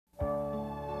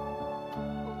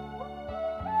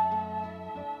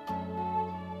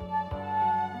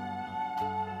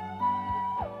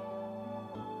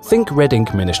Think Red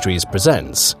Ink Ministries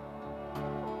presents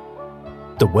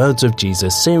The Words of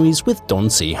Jesus series with Don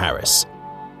C. Harris.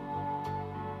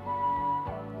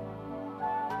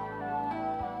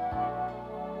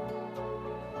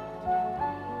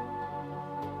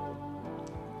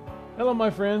 Hello, my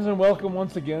friends, and welcome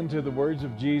once again to the Words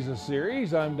of Jesus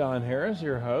series. I'm Don Harris,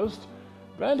 your host.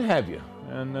 Glad to have you.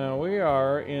 And we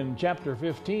are in chapter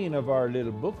 15 of our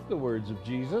little book, The Words of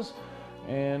Jesus.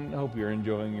 And I hope you're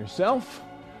enjoying yourself.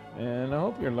 And I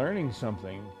hope you're learning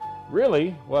something.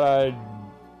 Really,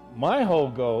 my whole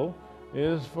goal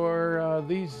is for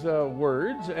these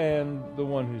words and the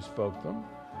one who spoke them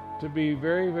to be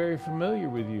very, very familiar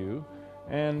with you.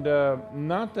 And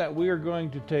not that we are going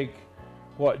to take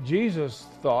what Jesus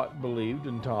thought, believed,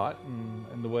 and taught,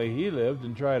 and the way he lived,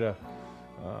 and try to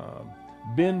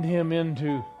bend him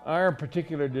into our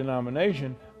particular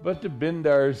denomination, but to bend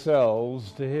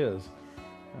ourselves to his.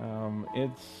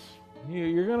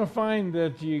 You're going to find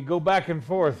that you go back and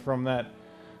forth from that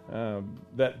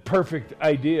perfect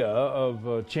idea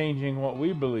of changing what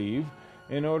we believe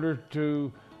in order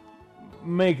to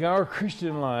make our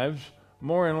Christian lives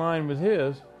more in line with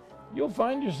his. You'll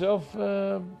find yourself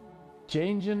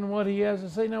changing what he has to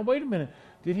say. Now, wait a minute.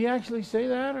 Did he actually say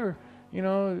that? Or,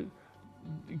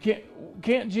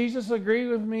 can't Jesus agree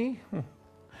with me?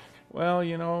 Well,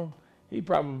 he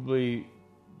probably,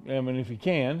 if he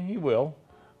can, he will.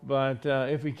 But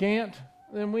if he can't,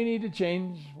 then we need to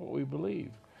change what we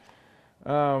believe.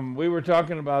 We were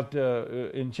talking about,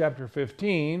 in chapter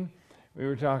 15, we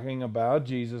were talking about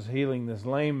Jesus healing this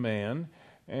lame man.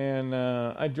 And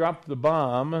I dropped the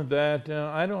bomb that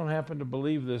I don't happen to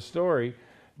believe this story.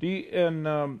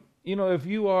 If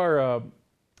you are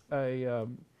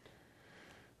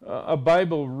a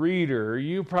Bible reader,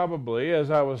 you probably,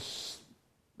 as I was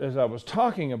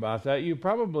talking about that, you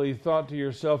probably thought to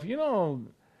yourself,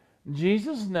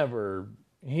 Jesus never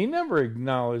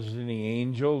acknowledged any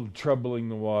angel troubling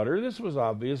the water. This was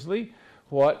obviously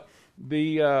what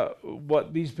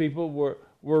these people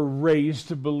were raised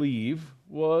to believe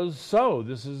was so.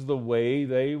 This is the way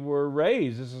they were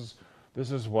raised.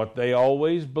 This is what they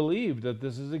always believed, that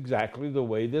this is exactly the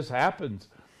way this happens.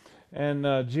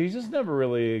 And Jesus never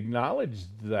really acknowledged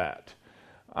that.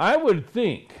 I would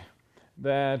think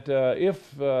that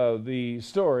if the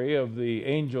story of the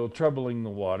angel troubling the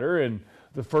water, and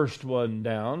the first one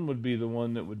down would be the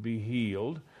one that would be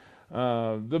healed,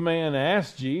 the man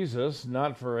asked Jesus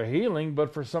not for a healing,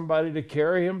 but for somebody to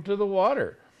carry him to the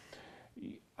water.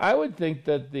 I would think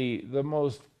that the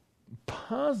most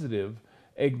positive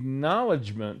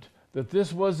acknowledgement that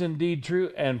this was indeed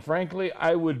true, and frankly,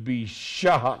 I would be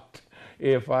shocked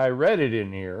if I read it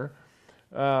in here,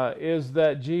 is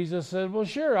that Jesus said, well,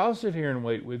 sure, I'll sit here and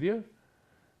wait with you.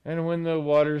 And when the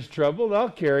water's troubled, I'll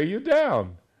carry you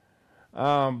down.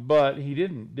 But he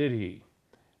didn't, did he?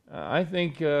 I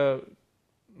think that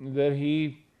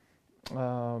he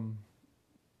had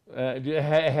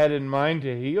in mind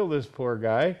to heal this poor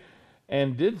guy,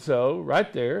 and did so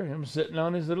right there, him sitting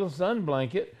on his little sun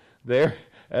blanket there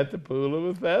at the pool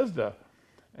of Bethesda,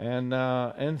 and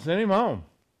sent him home.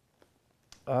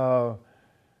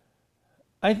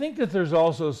 I think that there's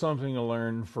also something to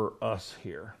learn for us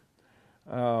here.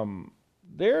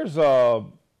 There's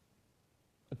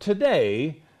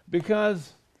today,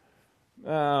 because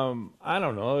I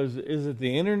don't know, is it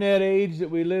the internet age that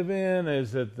we live in?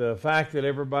 Is it the fact that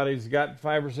everybody's got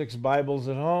 5 or 6 Bibles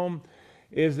at home?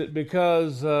 Is it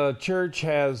because church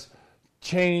has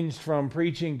changed from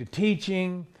preaching to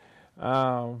teaching?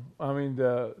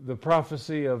 The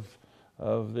prophecy of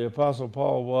the Apostle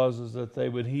Paul is that they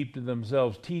would heap to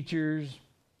themselves teachers,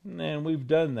 and we've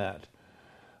done that.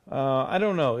 I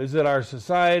don't know. Is it our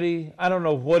society? I don't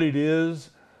know what it is,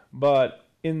 but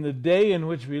in the day in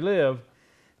which we live,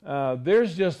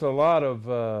 there's just a lot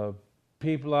of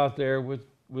people out there with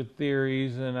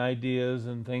theories and ideas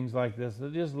and things like this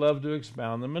that just love to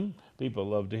expound them, and people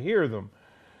love to hear them.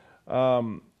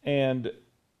 And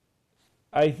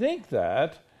I think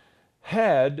that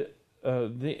had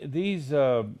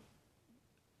they're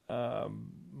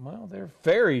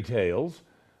fairy tales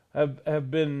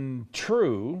have been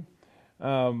true,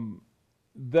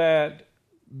 that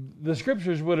the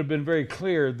scriptures would have been very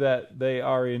clear that they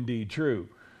are indeed true.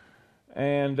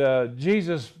 And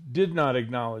Jesus did not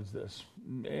acknowledge this.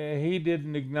 He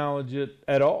didn't acknowledge it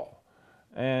at all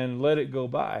and let it go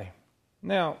by.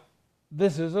 Now,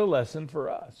 this is a lesson for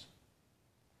us.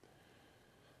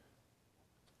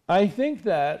 I think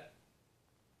that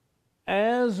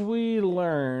as we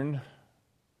learn,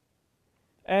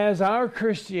 as our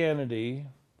Christianity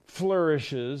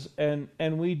flourishes,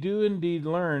 and we do indeed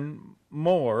learn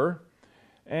more,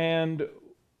 and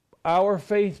our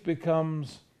faith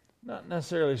becomes not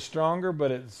necessarily stronger,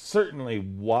 but it's certainly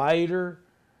wider.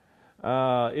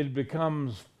 It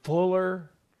becomes fuller.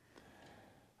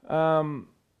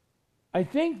 I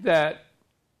think that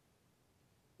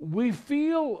we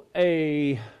feel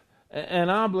an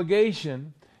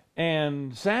obligation,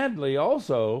 and sadly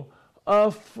also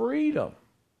a freedom,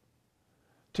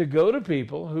 to go to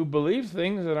people who believe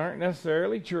things that aren't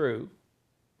necessarily true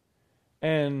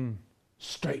and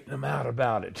straighten them out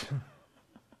about it.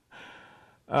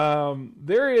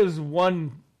 There is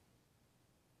one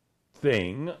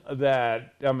thing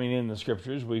that, in the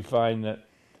scriptures we find that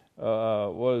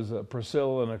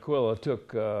Priscilla and Aquila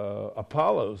took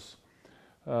Apollos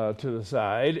to the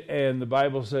side, and the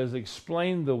Bible says,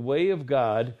 explain the way of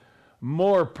God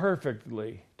more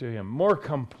perfectly to him, more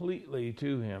completely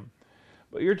to him.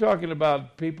 But you're talking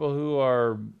about people who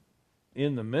are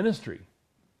in the ministry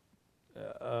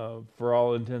for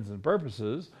all intents and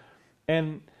purposes,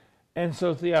 and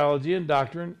so theology and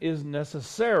doctrine is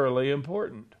necessarily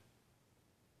important.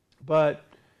 But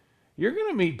you're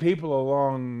going to meet people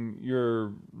along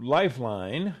your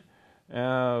lifeline.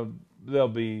 There'll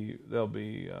be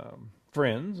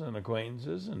friends and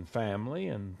acquaintances and family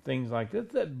and things like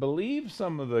that believe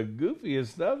some of the goofiest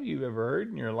stuff you've ever heard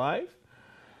in your life.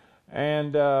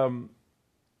 And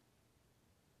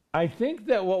I think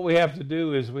that what we have to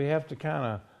do is we have to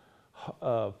kind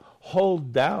of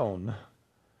hold down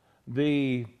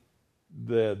the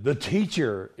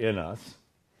teacher in us,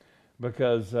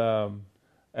 because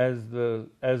as the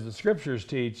scriptures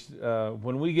teach,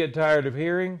 when we get tired of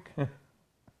hearing,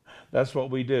 that's what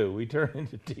we do. We turn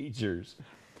into teachers.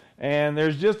 And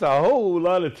there's just a whole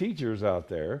lot of teachers out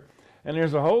there, and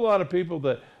there's a whole lot of people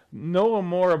that know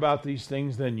more about these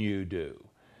things than you do.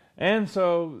 And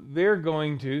so they're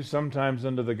going to, sometimes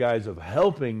under the guise of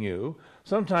helping you,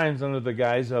 sometimes under the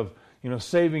guise of,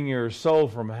 saving your soul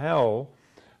from hell,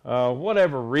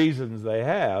 whatever reasons they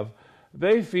have,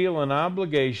 they feel an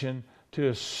obligation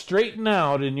to straighten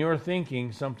out in your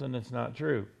thinking something that's not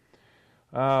true.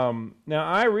 Now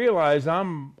I realize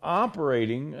I'm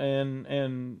operating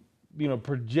and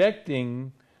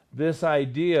projecting this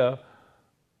idea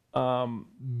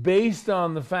based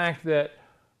on the fact that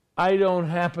I don't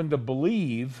happen to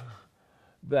believe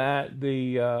that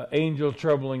the angel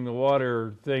troubling the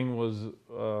water thing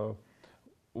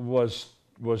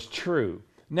was true.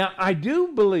 Now I do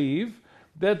believe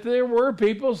that there were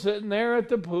people sitting there at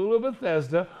the pool of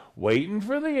Bethesda waiting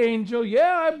for the angel.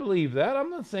 Yeah, I believe that. I'm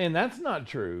not saying that's not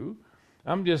true.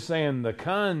 I'm just saying the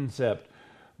concept,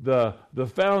 the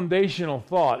foundational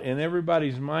thought in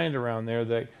everybody's mind around there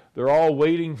that they're all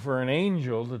waiting for an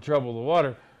angel to trouble the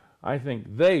water. I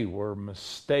think they were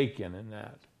mistaken in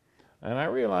that. And I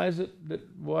realize that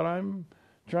what I'm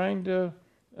trying to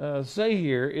say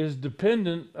here is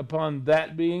dependent upon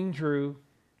that being true,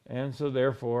 and so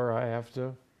therefore I have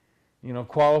to,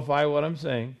 qualify what I'm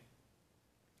saying.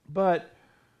 But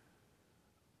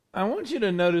I want you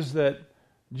to notice that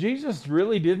Jesus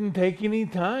really didn't take any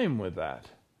time with that.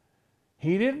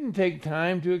 He didn't take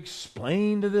time to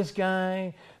explain to this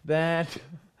guy that,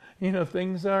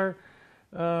 things are,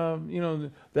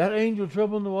 that angel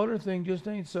troubling the water thing just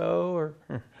ain't so,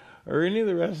 or any of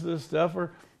the rest of this stuff,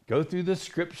 or go through the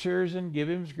scriptures and give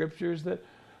him scriptures that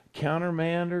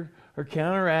countermand or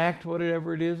counteract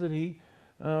whatever it is that he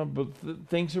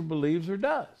thinks or believes or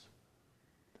does.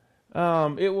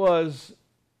 It was,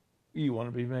 you want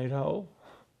to be made whole?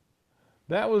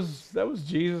 That was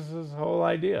Jesus' whole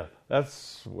idea.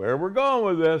 That's where we're going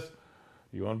with this.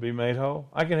 You want to be made whole?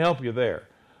 I can help you there.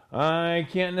 I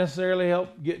can't necessarily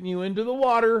help getting you into the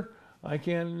water. I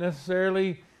can't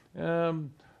necessarily,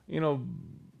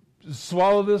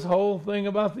 swallow this whole thing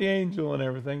about the angel and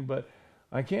everything, but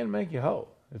I can make you whole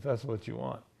if that's what you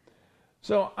want.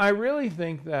 So I really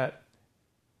think that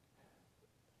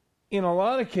in a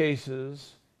lot of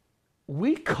cases,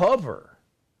 we cover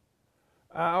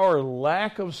our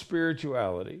lack of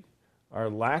spirituality, our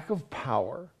lack of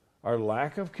power, our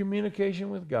lack of communication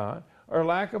with God, our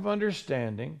lack of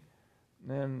understanding,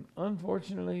 and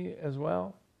unfortunately as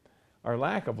well, our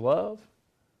lack of love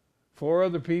for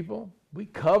other people. We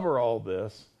cover all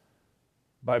this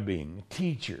by being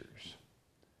teachers,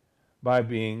 by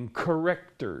being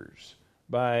correctors,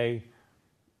 by,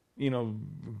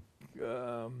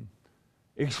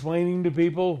 explaining to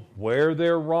people where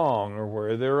they're wrong or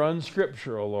where they're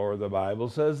unscriptural, or the Bible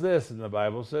says this and the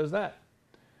Bible says that.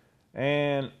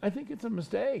 And I think it's a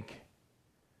mistake.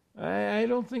 I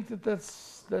don't think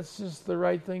that's just the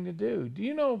right thing to do. Do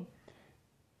you know,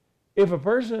 if a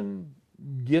person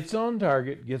gets on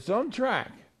target, gets on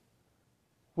track,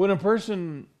 when a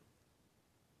person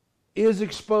is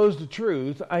exposed to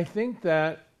truth, I think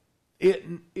that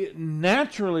it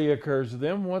naturally occurs to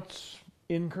them what's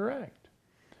incorrect.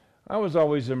 I was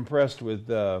always impressed with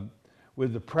the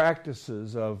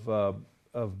practices of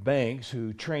banks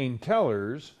who train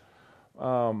tellers.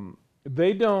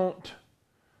 They don't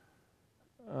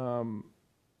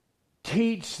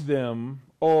teach them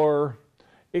or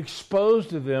expose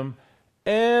to them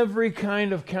every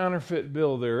kind of counterfeit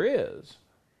bill there is.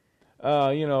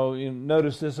 You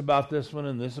notice this about this one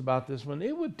and this about this one.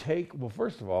 It would take, well,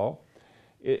 first of all,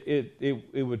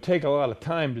 it would take a lot of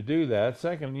time to do that.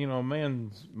 Second,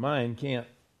 man's mind can't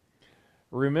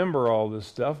remember all this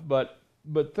stuff. But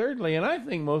thirdly, and I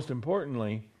think most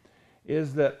importantly,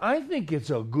 is that I think it's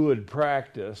a good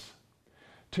practice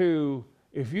to,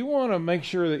 if you want to make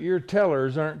sure that your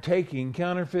tellers aren't taking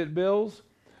counterfeit bills,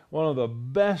 one of the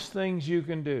best things you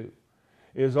can do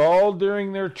is all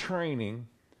during their training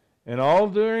and all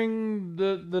during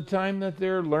the time that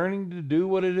they're learning to do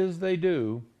what it is they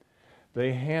do,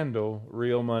 they handle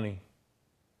real money.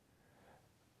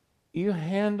 You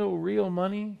handle real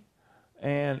money,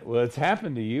 and, well, it's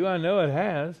happened to you. I know it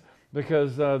has,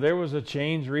 because there was a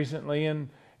change recently in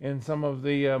some of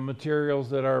the materials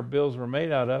that our bills were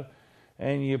made out of,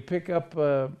 and you pick up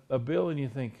a bill and you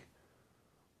think,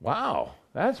 wow,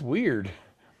 that's weird.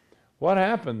 What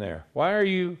happened there? Why are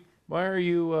you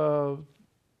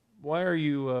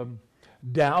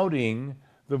doubting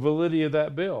the validity of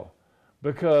that bill?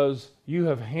 Because you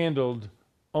have handled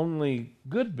only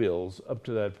good bills up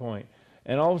to that point.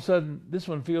 And all of a sudden, this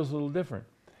one feels a little different.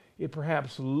 It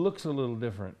perhaps looks a little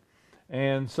different.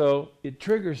 And so it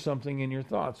triggers something in your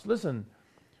thoughts. Listen,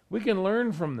 we can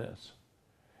learn from this.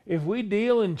 If we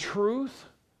deal in truth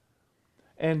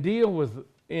and deal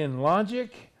in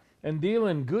logic and deal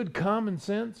in good common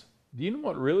sense, do you know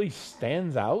what really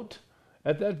stands out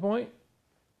at that point?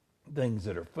 Things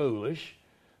that are foolish,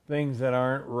 things that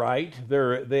aren't right.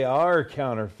 They are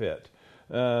counterfeit.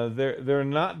 They're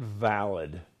not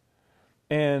valid.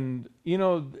 And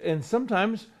and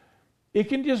sometimes it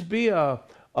can just be a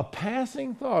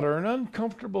passing thought or an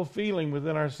uncomfortable feeling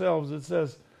within ourselves that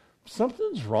says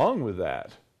something's wrong with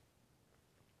that.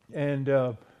 And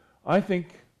I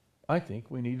think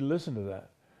we need to listen to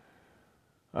that.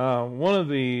 One of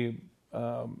the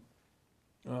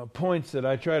points that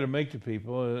I try to make to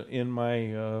people in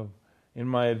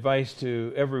my advice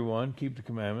to everyone: keep the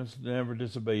commandments, never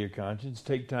disobey your conscience,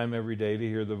 take time every day to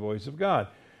hear the voice of God.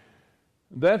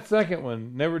 That second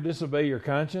one, never disobey your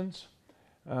conscience.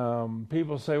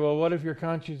 People say, well, what if your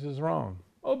conscience is wrong?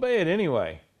 Obey it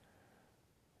anyway.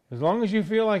 As long as you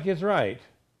feel like it's right,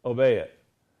 obey it.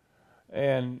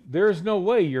 And there's no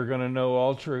way you're going to know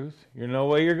all truth. There's no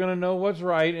way you're going to know what's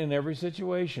right in every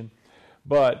situation.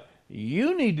 But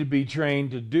you need to be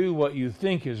trained to do what you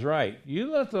think is right.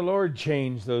 You let the Lord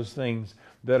change those things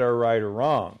that are right or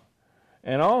wrong.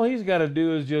 And all He's got to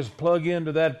do is just plug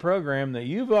into that program that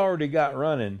you've already got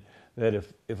running, that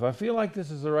if I feel like this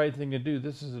is the right thing to do,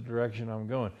 this is the direction I'm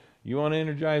going. You want to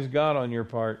energize God on your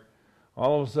part,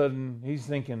 all of a sudden He's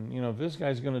thinking, if this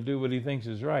guy's going to do what he thinks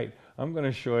is right, I'm going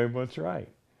to show him what's right.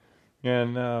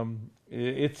 And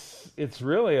it's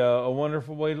really a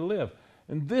wonderful way to live.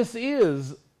 And this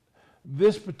is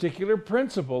this particular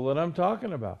principle that I'm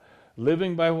talking about.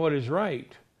 Living by what is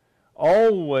right.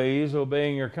 Always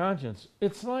obeying your conscience.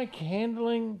 It's like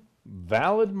handling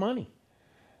valid money.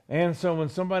 And so when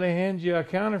somebody hands you a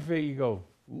counterfeit, you go,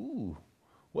 ooh,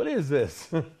 what is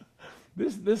this?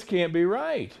 This can't be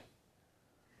right.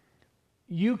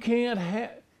 You can't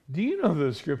have... Do you know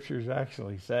the scriptures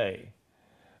actually say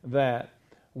that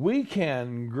we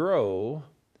can grow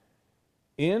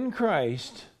in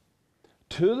Christ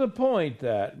to the point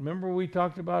that, remember we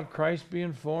talked about Christ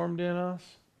being formed in us?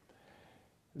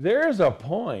 There's a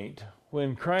point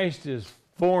when Christ is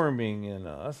forming in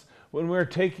us, when we're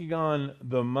taking on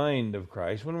the mind of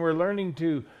Christ, when we're learning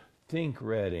to think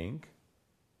red ink.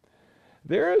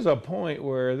 There is a point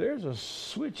where there's a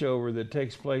switchover that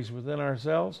takes place within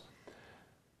ourselves.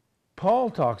 Paul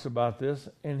talks about this,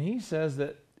 and he says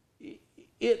that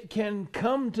it can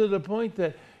come to the point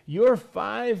that your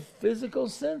 5 physical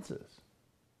senses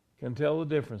can tell the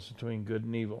difference between good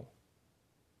and evil.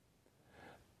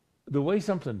 The way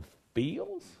something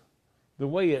feels, the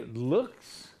way it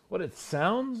looks, what it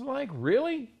sounds like,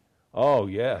 really? Oh,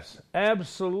 yes,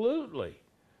 absolutely.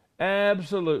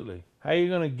 Absolutely. How are you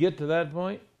going to get to that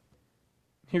point?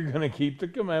 You're going to keep the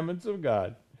commandments of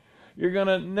God. You're going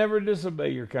to never disobey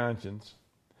your conscience.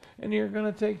 And you're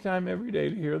going to take time every day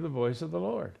to hear the voice of the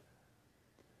Lord.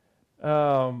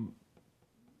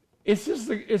 It's just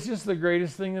the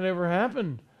greatest thing that ever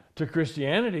happened to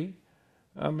Christianity.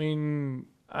 I mean,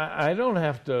 I don't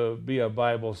have to be a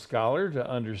Bible scholar to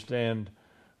understand,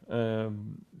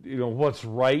 what's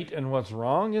right and what's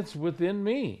wrong. It's within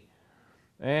me.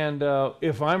 And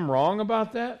if I'm wrong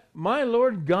about that, my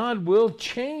Lord God will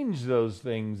change those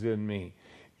things in me.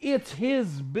 It's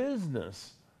His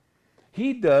business.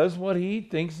 He does what He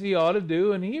thinks He ought to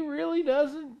do, and He really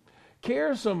doesn't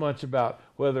care so much about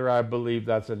whether I believe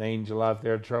that's an angel out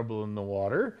there troubling the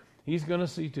water. He's going to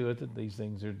see to it that these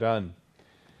things are done.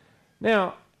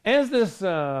 Now, as this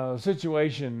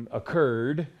situation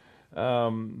occurred,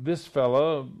 this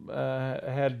fellow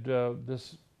had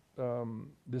this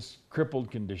crippled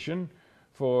condition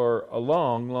for a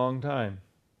long, long time.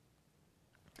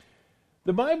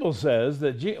 The Bible says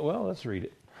that, let's read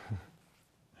it.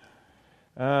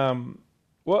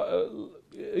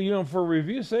 For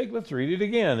review's sake, let's read it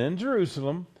again. In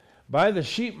Jerusalem, by the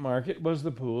sheep market was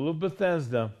the pool of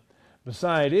Bethesda.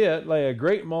 Beside it lay a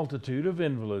great multitude of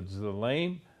invalids, the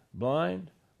lame,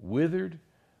 blind, withered,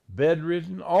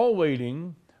 bedridden, all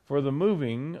waiting for the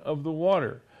moving of the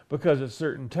water, because at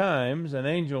certain times an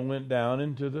angel went down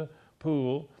into the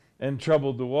pool and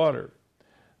troubled the water.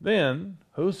 Then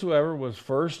whosoever was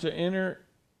first to enter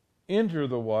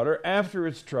the water after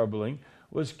its troubling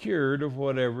was cured of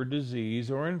whatever disease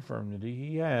or infirmity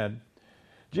he had.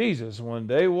 Jesus one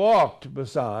day walked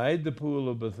beside the pool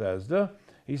of Bethesda.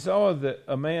 He saw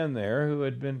a man there who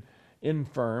had been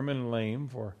infirm and lame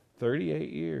for 38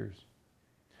 years.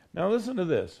 Now listen to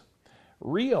this.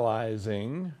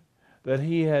 Realizing that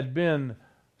he had been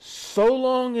so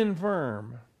long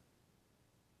infirm,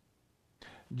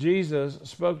 Jesus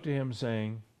spoke to him,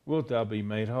 saying, "Wilt thou be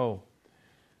made whole?"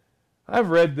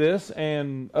 I've read this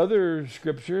and other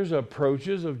scriptures,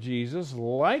 approaches of Jesus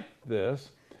like this,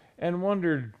 and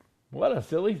wondered, what a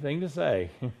silly thing to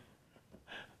say.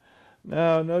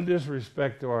 No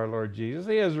disrespect to our Lord Jesus.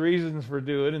 He has reasons for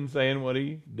doing and saying what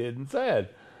He did and said.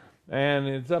 And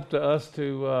it's up to us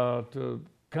to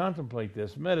contemplate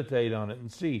this, meditate on it,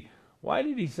 and see, why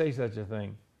did He say such a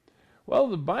thing? Well,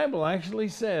 the Bible actually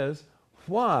says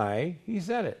why He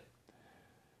said it.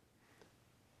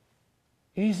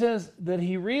 He says that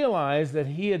He realized that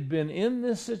He had been in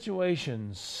this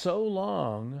situation so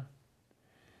long,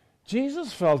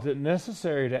 Jesus felt it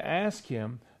necessary to ask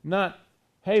Him, not,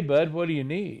 "Hey, bud, what do you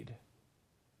need?"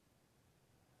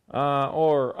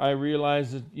 Or, "I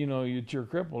realize that, you're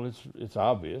crippled. It's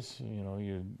obvious.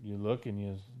 You look and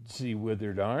you see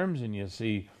withered arms and you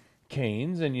see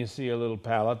canes and you see a little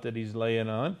pallet that he's laying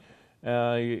on.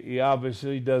 He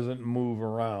obviously doesn't move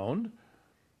around.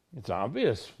 It's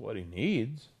obvious what he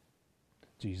needs."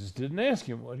 Jesus didn't ask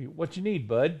him, what you need,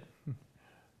 bud?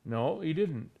 No, He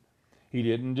didn't. He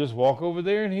didn't just walk over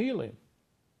there and heal him.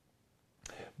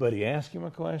 But He asked him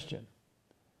a question.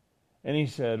 And He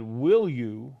said, "Will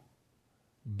you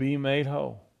be made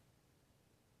whole?"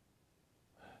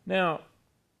 Now,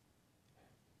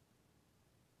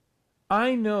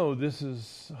 I know this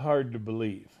is hard to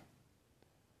believe.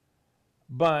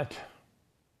 But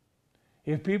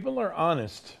if people are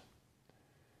honest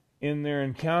in their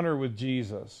encounter with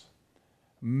Jesus,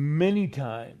 many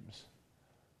times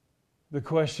the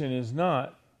question is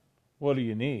not, what do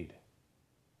you need?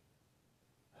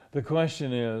 The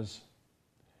question is,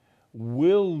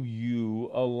 will you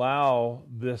allow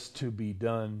this to be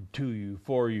done to you,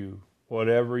 for you,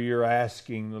 whatever you're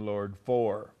asking the Lord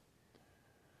for?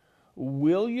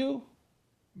 Will you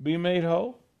be made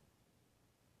whole?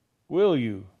 Will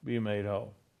you be made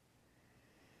whole?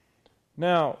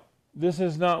 Now, this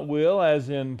is not will as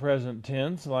in present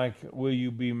tense, like will you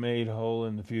be made whole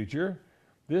in the future?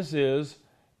 This is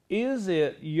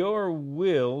it your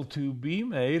will to be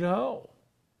made whole?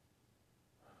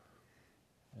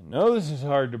 I know this is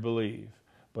hard to believe,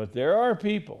 but there are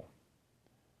people,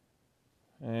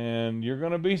 and you're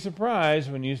going to be surprised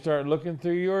when you start looking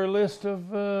through your list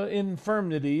of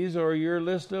infirmities or your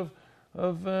list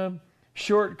of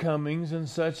shortcomings and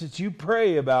such that you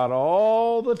pray about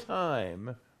all the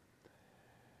time,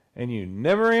 and you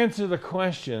never answer the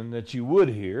question that you would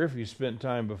hear if you spent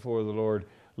time before the Lord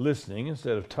listening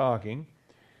instead of talking.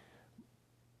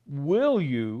 Will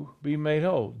you be made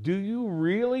whole? Do you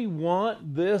really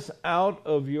want this out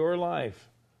of your life?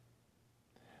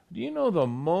 Do you know the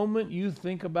moment you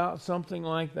think about something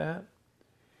like that,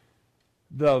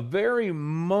 the very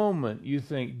moment you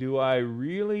think, do I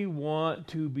really want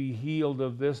to be healed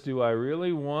of this? Do I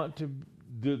really want to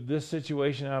do this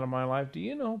situation out of my life? Do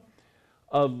you know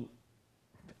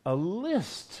a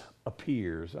list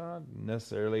appears, not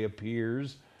necessarily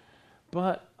appears,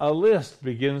 but a list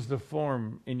begins to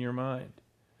form in your mind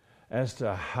as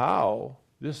to how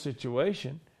this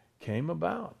situation came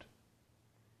about.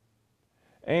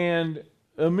 And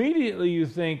immediately you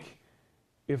think,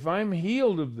 if I'm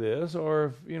healed of this,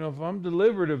 or if I'm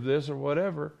delivered of this or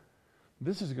whatever,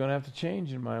 this is going to have to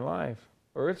change in my life,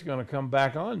 or it's going to come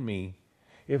back on me.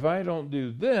 If I don't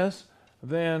do this,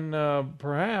 then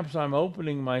perhaps I'm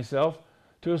opening myself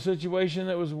to a situation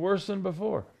that was worse than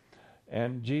before.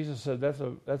 And Jesus said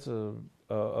that's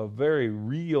a very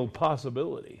real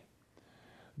possibility.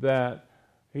 That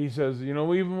he says,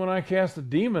 even when I cast a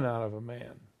demon out of a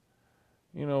man,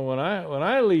 when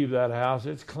I leave that house,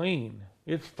 it's clean,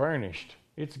 it's furnished,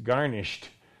 it's garnished,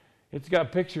 it's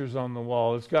got pictures on the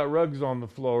wall, it's got rugs on the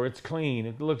floor, it's clean,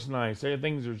 it looks nice,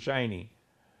 things are shiny.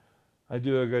 I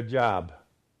do a good job.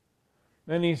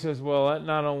 Then he says, well, that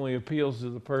not only appeals to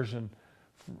the person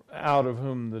out of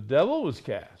whom the devil was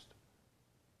cast,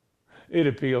 it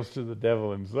appeals to the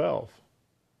devil himself.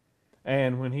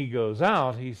 And when he goes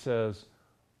out, he says,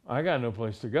 I got no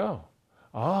place to go.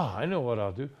 I know what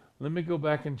I'll do. Let me go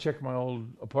back and check my old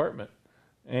apartment.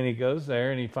 And he goes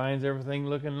there and he finds everything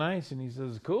looking nice. And he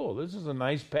says, cool, this is a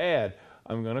nice pad.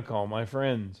 I'm going to call my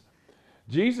friends.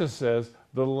 Jesus says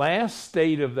the last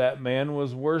state of that man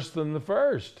was worse than the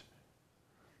first,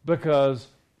 because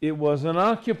it wasn't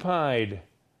occupied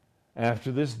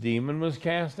after this demon was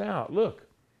cast out. Look,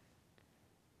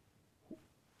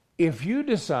 if you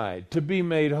decide to be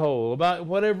made whole about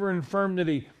whatever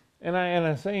infirmity,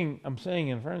 I'm saying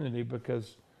infirmity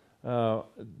because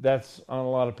that's on a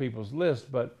lot of people's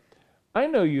list, but I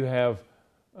know you have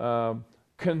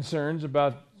concerns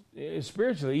about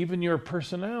spiritually, even your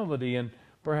personality and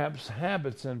perhaps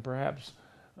habits and perhaps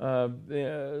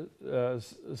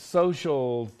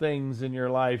social things in your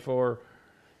life, or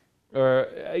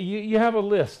you have a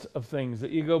list of things that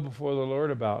you go before the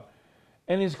Lord about.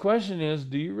 And his question is,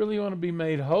 do you really want to be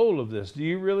made whole of this? Do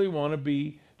you really want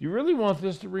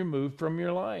this to be removed from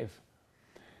your life?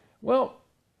 Well,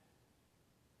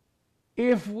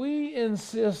 if we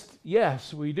insist,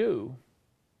 yes, we do.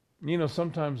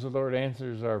 Sometimes the Lord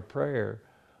answers our prayer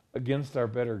against our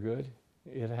better good.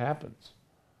 It happens.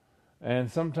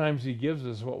 And sometimes he gives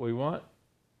us what we want,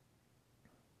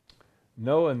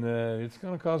 knowing that it's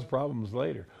going to cause problems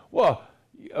later. Well,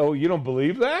 you don't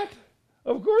believe that?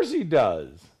 Of course he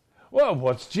does. Well,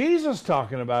 what's Jesus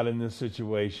talking about in this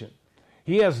situation?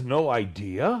 He has no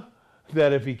idea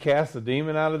that if he casts a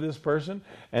demon out of this person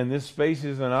and this space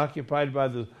isn't occupied by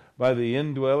the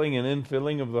indwelling and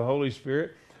infilling of the Holy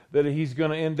Spirit, that he's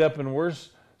going to end up in worse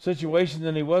situation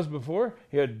than he was before.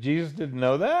 Jesus didn't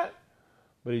know that,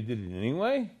 but he did it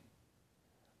anyway.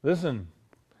 Listen,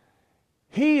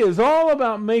 he is all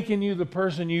about making you the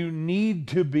person you need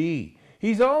to be.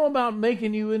 He's all about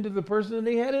making you into the person that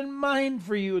he had in mind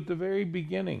for you at the very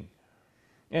beginning.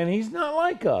 And he's not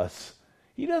like us.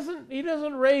 He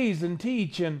doesn't raise and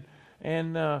teach and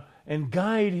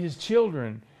guide his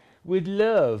children with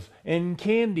love and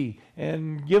candy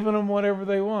and giving them whatever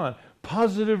they want.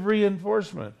 Positive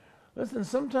reinforcement. Listen,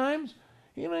 sometimes,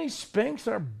 he spanks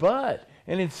our butt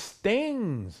and it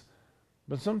stings.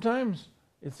 But sometimes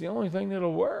it's the only thing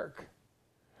that'll work.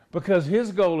 Because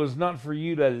his goal is not for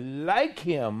you to like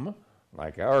him,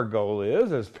 like our goal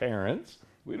is as parents.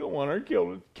 We don't want our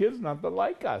kids not to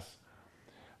like us.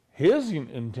 His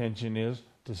intention is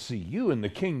to see you in the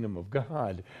kingdom of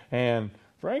God. And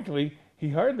frankly, he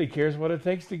hardly cares what it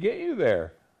takes to get you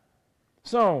there.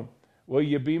 So, will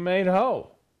you be made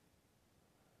whole?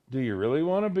 Do you really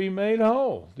want to be made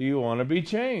whole? Do you want to be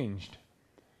changed?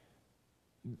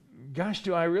 Gosh,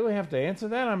 do I really have to answer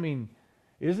that? I mean,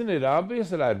 isn't it obvious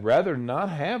that I'd rather not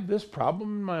have this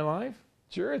problem in my life?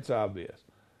 Sure, it's obvious.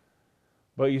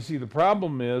 But you see, the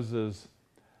problem is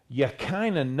you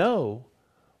kind of know,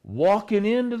 walking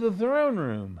into the throne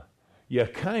room, you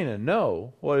kind of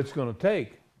know what it's going to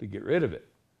take to get rid of it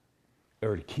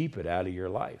or to keep it out of your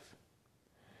life.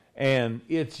 And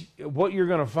it's what you're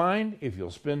going to find if you'll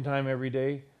spend time every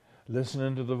day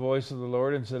listening to the voice of the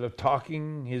Lord instead of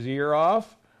talking his ear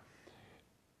off.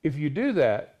 If you do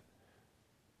that,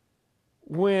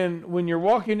 when you're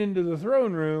walking into the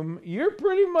throne room, you're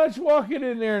pretty much walking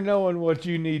in there knowing what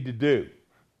you need to do.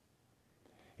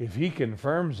 If he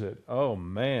confirms it, oh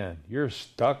man, you're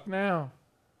stuck now.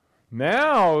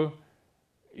 Now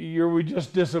you're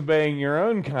just disobeying your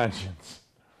own conscience.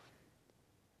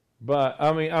 But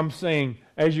I'm saying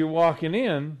as you're walking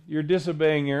in, you're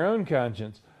disobeying your own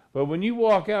conscience. But when you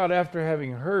walk out after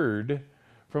having heard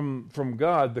from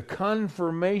God the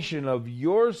confirmation of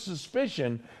your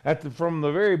suspicion from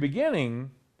the very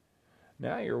beginning,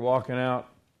 now you're walking out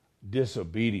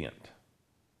disobedient.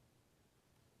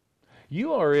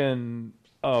 You are in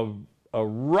a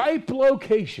ripe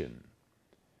location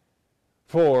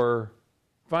for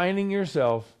finding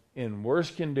yourself in worse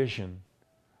condition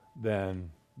than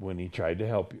when he tried to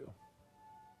help you.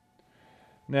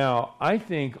 Now, I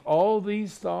think all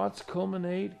these thoughts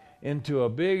culminate into a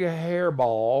big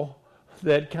hairball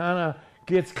that kind of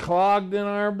gets clogged in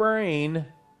our brain,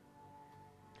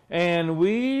 and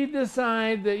we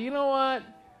decide that, you know what,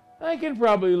 I can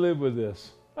probably live with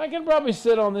this. I can probably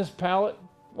sit on this pallet.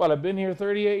 What, I've been here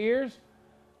 38 years?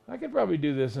 I could probably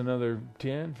do this another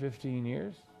 10, 15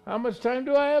 years. How much time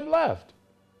do I have left?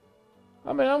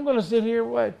 I mean, I'm going to sit here,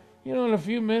 in a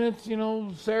few minutes,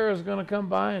 Sarah's going to come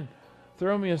by and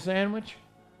throw me a sandwich.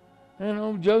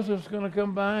 And Joseph's going to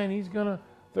come by and he's going to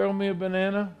throw me a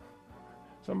banana.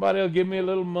 Somebody will give me a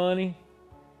little money.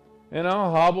 And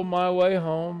I'll hobble my way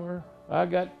home. Or I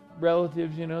got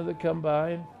relatives, that come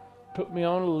by and put me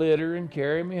on a litter and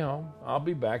carry me home. I'll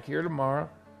be back here tomorrow.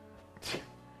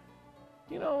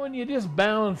 When you just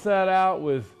balance that out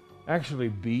with actually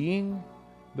being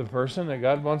the person that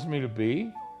God wants me to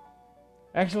be,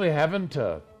 actually having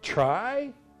to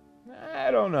try, I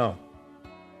don't know.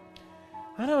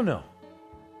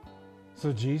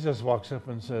 So Jesus walks up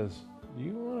and says, "Do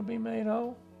you want to be made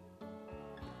whole?"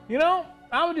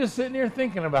 I was just sitting here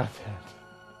thinking about that.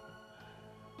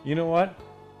 You know what?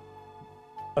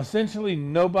 Essentially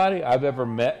nobody I've ever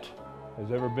met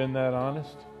has ever been that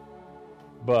honest.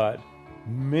 But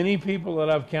many people that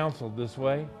I've counseled this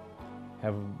way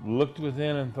have looked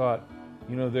within and thought,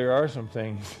 there are some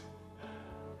things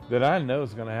that I know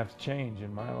is going to have to change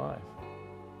in my life.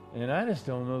 And I just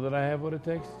don't know that I have what it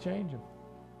takes to change them.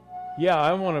 Yeah,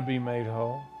 I want to be made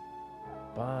whole,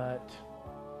 but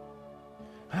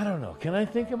I don't know. Can I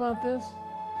think about this?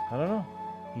 I don't know.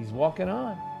 He's walking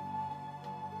on.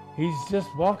 He's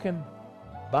just walking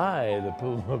by the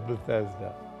pool of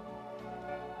Bethesda.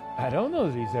 I don't know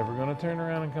that he's ever going to turn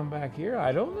around and come back here.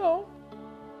 I don't know.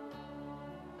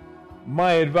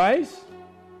 My advice?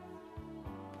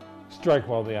 Strike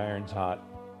while the iron's hot.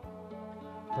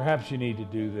 Perhaps you need to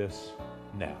do this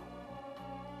now.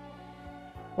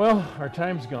 Well, our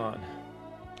time's gone.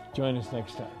 Join us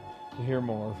next time to hear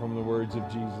more from the Words of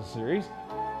Jesus series.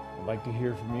 I'd like to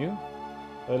hear from you.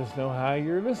 Let us know how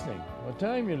you're listening, what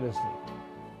time you're listening.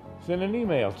 Send an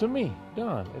email to me,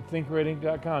 Don, at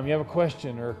thinkredinc.com. You have a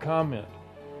question or a comment,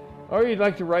 or you'd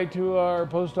like to write to our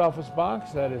post office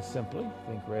box, that is simply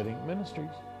Think Red Ink Ministries,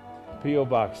 P.O.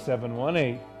 Box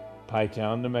 718, Pie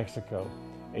Town, New Mexico,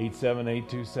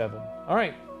 87827. All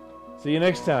right, see you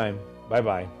next time.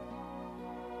 Bye-bye.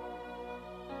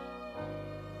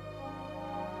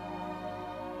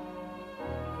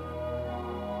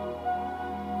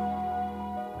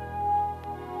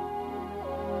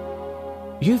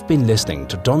 You've been listening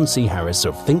to Don C. Harris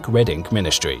of Think Red Ink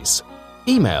Ministries.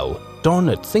 Email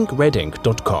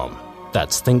don@thinkredink.com.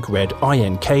 That's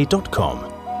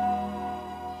thinkredink.com.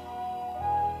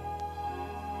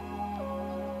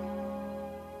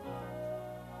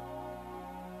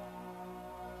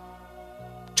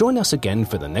 Join us again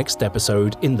for the next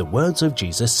episode in the Words of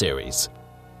Jesus series.